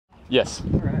Yes.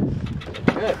 Alright.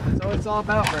 Good. That's what it's all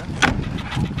about, bro.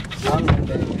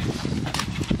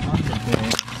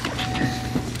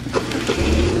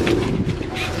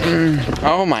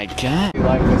 Oh my god. You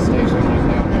like this station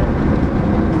right down there?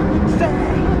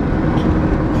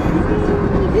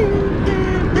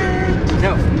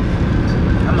 No.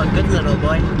 I'm a good little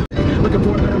boy. Looking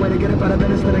for a better way to get up out of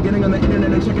bed instead of getting on the internet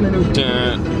and checking the news.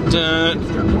 Dun, dun,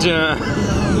 dun.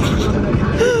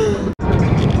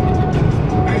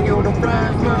 Hey, yo, the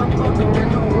fries, motherfucker in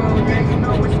the world, yeah, you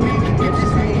know it's me. If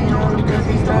it's me, you know him, cause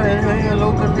he started hanging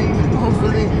locally.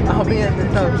 Hopefully, I'll be at the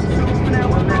top.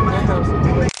 Now I'm at my house.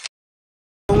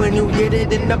 When you get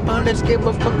it in the pond, let's give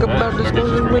a fuck about this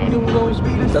going when you go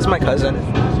speed. That's my cousin.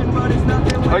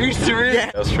 Are you serious?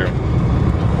 Yeah. That's true.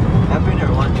 I've been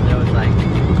there once and it was like a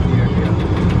year ago.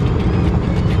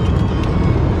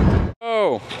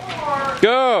 Go!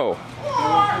 Go!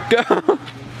 Go!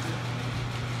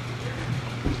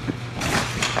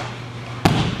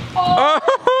 Oh!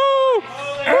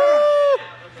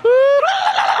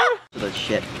 Those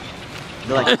shit.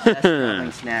 They're like the best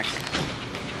smelling snacks.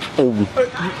 Oh.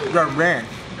 They're red.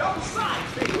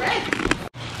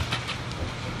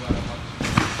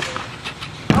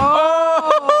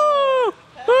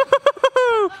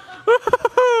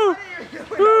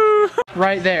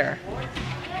 Right there.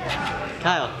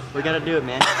 Kyle, we gotta do it,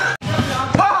 man. I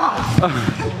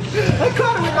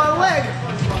caught him with my leg.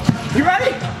 You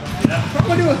ready? Yeah. I'm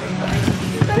gonna do it.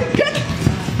 Ready? Get it!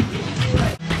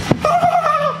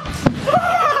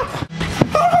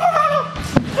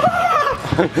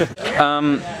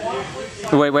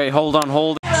 Wait, hold on.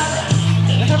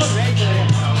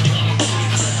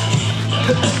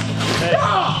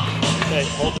 Hey,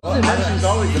 hold on. That's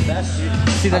always the best, dude.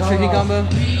 See that tricky combo?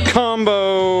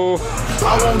 Combo!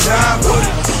 I won't die, but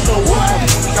so what?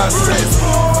 Got sex,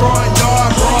 front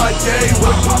yard, broad day.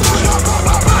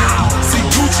 See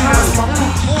Gucci, that's my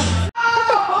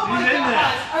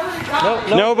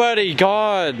Gucci. Nobody,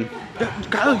 God!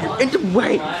 Kyle, you're in the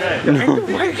way. You're in the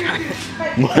way, Kyle.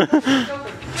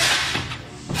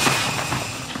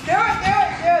 Do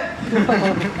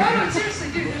it. No, seriously,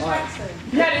 dude, there's right thing.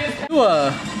 Yeah,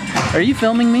 dude. Are you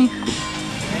filming me?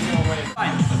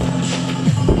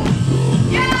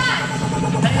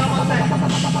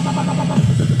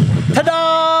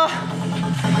 Ta-da!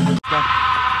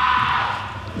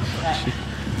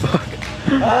 Fuck.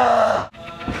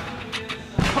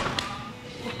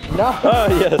 No. Oh,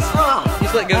 yes.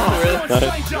 He's let go for it.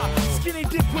 Skinny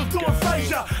dip with Dawn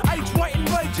Fraser. Age, weight, and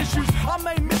rage issues. I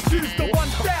may misuse the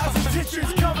 1,000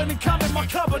 tissues covered and come in my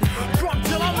cupboard. Drunk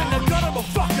till I'm in the gutter, but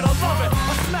fuck it, I love it.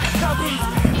 I smack taboos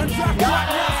and drag black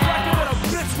nails, cracking with a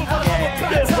bitch with a rubber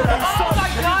back. Oh my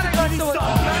god, I got so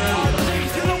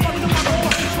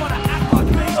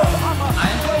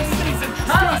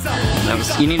That was,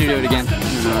 you need to do it again.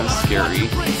 That was scary.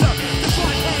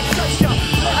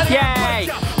 Yay!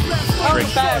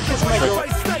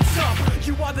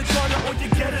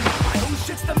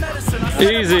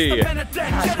 Easy.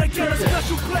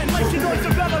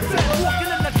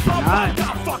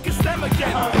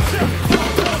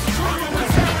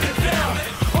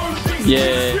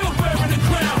 Yeah.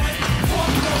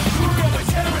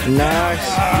 Nice.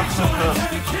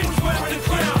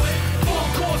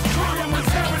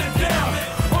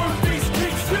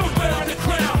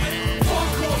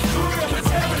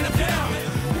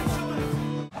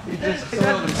 He just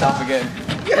killed himself again.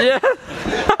 Yeah.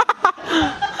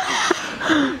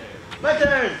 My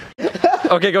turn.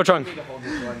 Okay, go Chung.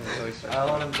 I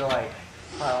want him to like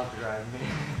pile up drive me.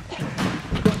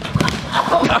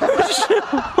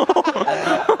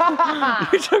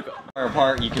 You took Far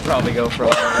apart, you could probably go for a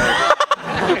while.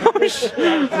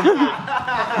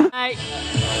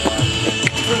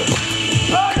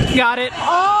 Got it.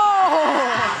 Oh!